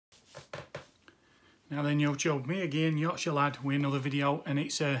Now then YouTube, me again, Yorkshire lad, with another video, and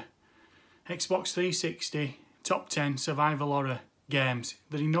it's a Xbox 360 top 10 survival horror games.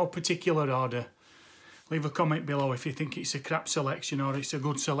 They're in no particular order. Leave a comment below if you think it's a crap selection or it's a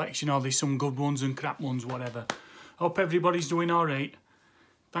good selection or there's some good ones and crap ones, whatever. Hope everybody's doing alright.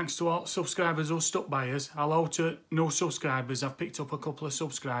 Thanks to all subscribers who stuck by us. Hello to no subscribers, I've picked up a couple of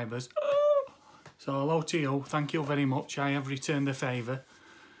subscribers. So hello to you, thank you very much, I have returned the favour.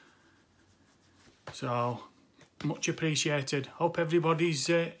 So, much appreciated. Hope everybody's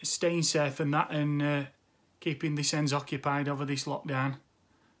staying safe and that, and keeping this ends occupied over this lockdown.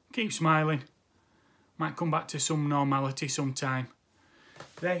 Keep smiling. Might come back to some normality sometime.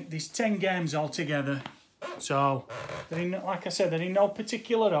 Right, there's 10 games altogether. So, like I said, they're in no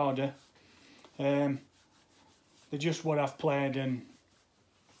particular order. They're just what I've played and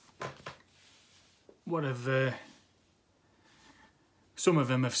what have... some of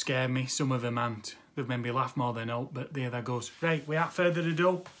them have scared me, some of them haven't. They've made me laugh more than out, but there that goes. Right, without further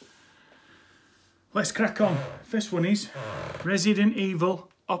ado, let's crack on. First one is Resident Evil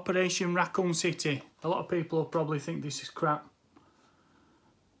Operation Raccoon City. A lot of people will probably think this is crap.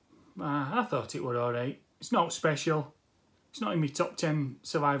 I thought it were alright. It's not special. It's not in my top 10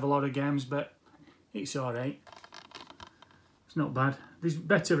 survival horror games, but it's alright. It's not bad. There's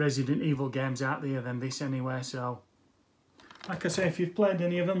better Resident Evil games out there than this anyway, so... Like I say, if you've played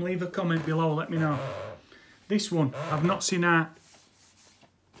any of them, leave a comment below, let me know. This one, I've not seen that.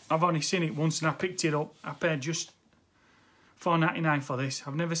 I've only seen it once and I picked it up. I paid just $4.99 for this.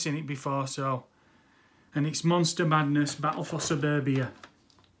 I've never seen it before, so... And it's Monster Madness Battle for Suburbia.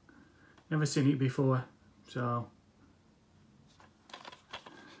 Never seen it before, so...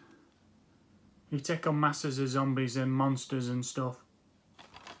 You take on masses of zombies and monsters and stuff.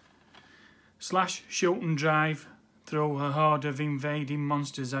 Slash, shoot and drive through a horde of invading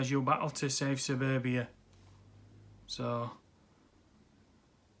monsters as you battle to save suburbia. So,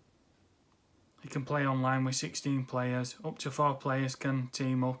 you can play online with 16 players. Up to 4 players can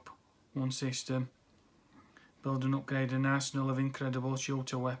team up, one system. Build and upgrade an arsenal of incredible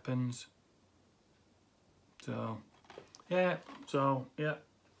shooter weapons. So, yeah.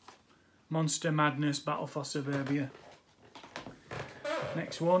 Monster Madness Battle for Suburbia.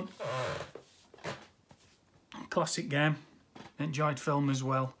 Next one. Classic game, enjoyed film as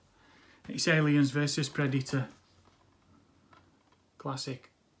well. It's Aliens vs Predator.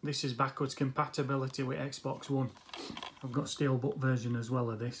 Classic. This is backwards compatibility with Xbox One. I've got steelbook version as well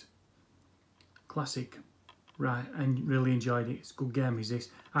of this. Classic. Right, and really enjoyed it. It's a good game, is this.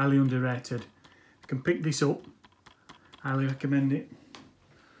 Highly underrated. You can pick this up. Highly recommend it.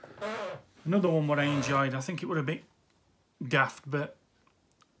 Another one what I enjoyed, I think it were a bit daft, but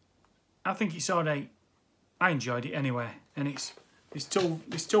I think it's alright. I enjoyed it anyway, and there's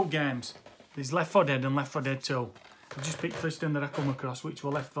two games. There's Left 4 Dead and Left 4 Dead 2. I've just picked first one that I come across, which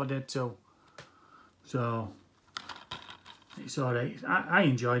were Left 4 Dead 2. So it's alright. I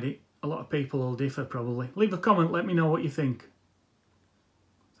enjoyed it. A lot of people will differ probably. Leave a comment, let me know what you think.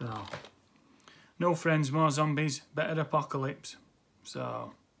 So no friends, more zombies, better apocalypse.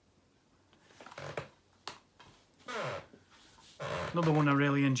 So another one I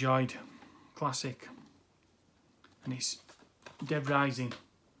really enjoyed. Classic. And it's Dead Rising.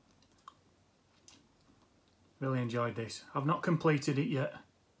 Really enjoyed this. I've not completed it yet,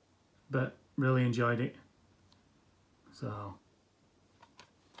 but really enjoyed it. So,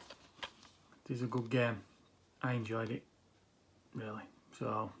 it is a good game. I enjoyed it, really.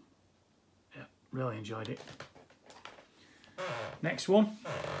 So, yeah, really enjoyed it. Next one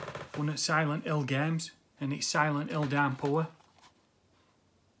at Silent Hill Games, and it's Silent Hill Downpour.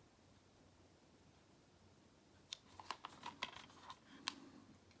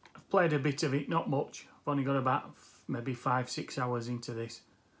 Played a bit of it, not much. I've only got about maybe 5-6 hours into this.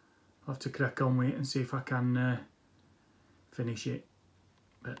 I'll have to crack on with it and see if I can finish it.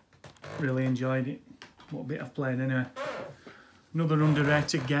 But really enjoyed it. What bit I've played anyway. Another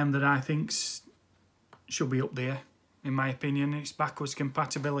underrated game that I think should be up there, in my opinion. It's backwards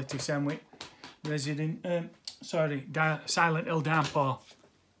compatibility, same with Silent Hill Downpour.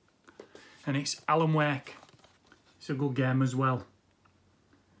 And it's Alan Wake. It's a good game as well.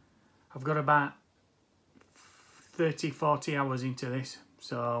 I've got about 30-40 hours into this,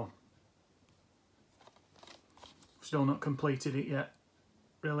 so still not completed it yet.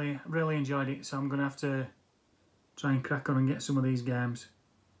 Really enjoyed it, so I'm going to have to try and crack on and get some of these games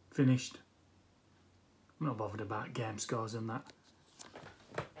finished. I'm not bothered about game scores and that.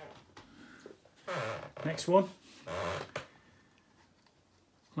 Next one.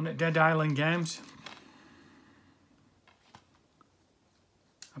 One at Dead Island Games.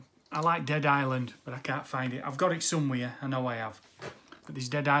 I like Dead Island, but I can't find it. I've got it somewhere, I know I have. But there's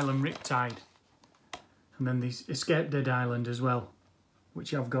Dead Island Riptide. And then there's Escape Dead Island as well,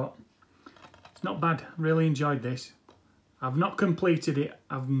 which I've got. It's not bad, really enjoyed this. I've not completed it,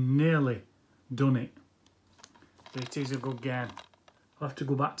 I've nearly done it. But it is a good game. I'll have to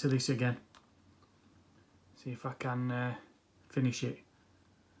go back to this again. See if I can finish it.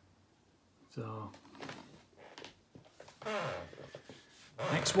 So,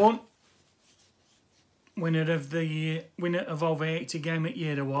 next one. Winner of over 80 Game of the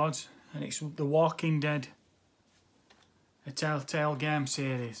Year awards, and it's The Walking Dead, a Telltale game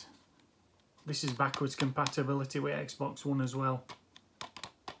series. This is backwards compatibility with Xbox One as well.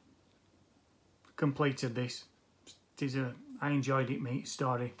 Completed this. I enjoyed it, mate.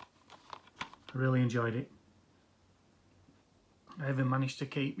 Story. I really enjoyed it. I even managed to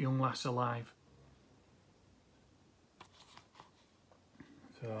keep young lass alive.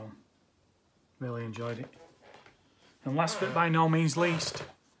 So, really enjoyed it. And last but by no means least,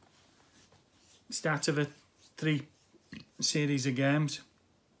 start of a 3 series of games.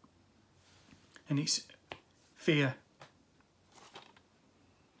 And it's Fear.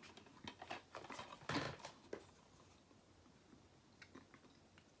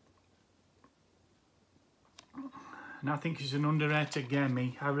 And I think it's an underrated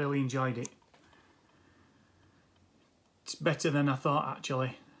game, I really enjoyed it. It's better than I thought,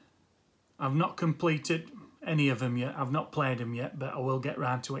 actually. I've not completed any of them yet. I've not played them yet, but I will get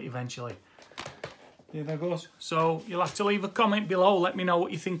round to it eventually. There that goes. So you'll have to leave a comment below. Let me know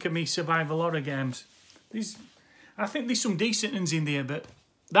what you think of me survival horror games. I think there's some decent ones in there, but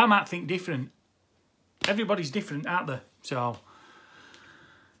they might think different. Everybody's different, aren't they? So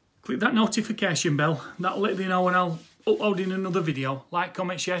click that notification bell. That'll let you know when I'll upload in another video. Like,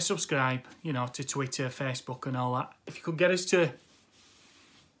 comment, share, subscribe. You know, to Twitter, Facebook and all that. If you could get us to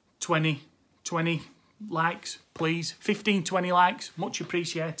 20 likes, please. 15, 20 likes. Much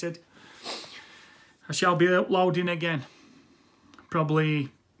appreciated. I shall be uploading again.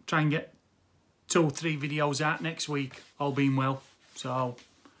 Probably try and get 2 or 3 videos out next week, all being well. So,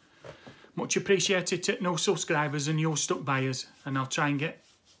 much appreciated to new subscribers and new stuck buyers. And I'll try and get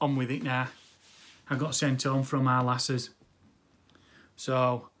on with it now. I got sent home from our lasses.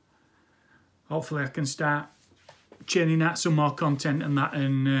 So, hopefully I can start churning out some more content and that,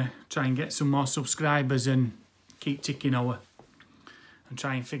 and try and get some more subscribers and keep ticking over. And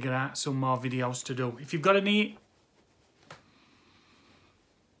try and figure out some more videos to do. If you've got any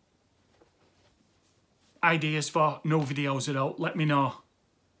ideas for new videos at all, let me know.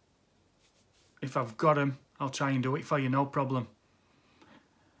 If I've got them, I'll try and do it for you, no problem.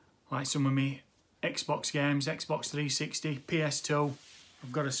 Like some of me Xbox games, Xbox 360, PS2.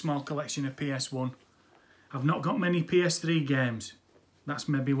 I've got a small collection of PS1. I've not got many PS3 games. That's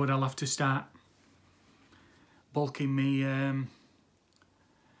maybe what I'll have to start bulking me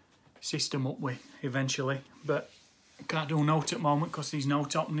system up with eventually. But I can't do Note at the moment because there's no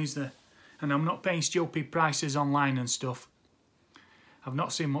top, is there? And I'm not paying stupid prices online and stuff. I've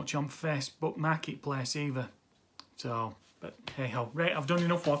not seen much on Facebook Marketplace either. So, but hey ho. Right, I've done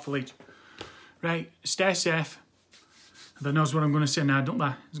enough waffleage. Right, stay safe. Everyone knows what I'm going to say now, don't they?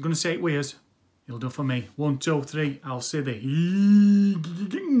 I was going to say it weird. You'll do for me. 1, 2, 3. I'll say the